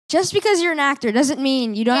Just because you're an actor doesn't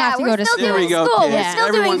mean you don't have to go to school. There we go. School. Kids. We're still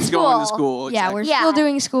Everyone's doing school. going to school. Exactly. Yeah, we're still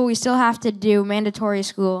doing school. We still have to do mandatory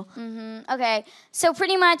school. Okay, so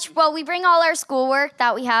pretty much, well, we bring all our schoolwork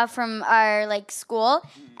that we have from our school,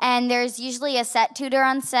 and there's usually a set tutor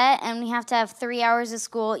on set, and we have to have 3 hours of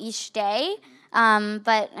school each day.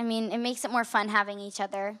 But I mean, it makes it more fun having each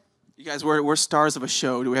other. You guys, we're stars of a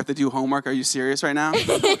show. Do we have to do homework? Are you serious right now?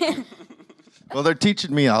 Well, they're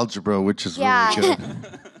teaching me algebra, which is really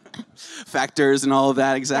good. Factors and all of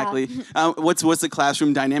that, exactly. What's the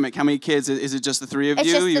classroom dynamic? How many kids? Is it just the three of you?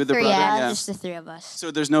 It's just You the three, brother? yeah. Just the 3 of us. So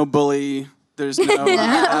there's no bully. There's no.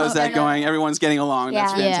 How's that going? Everyone's getting along.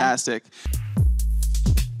 That's Yeah. fantastic.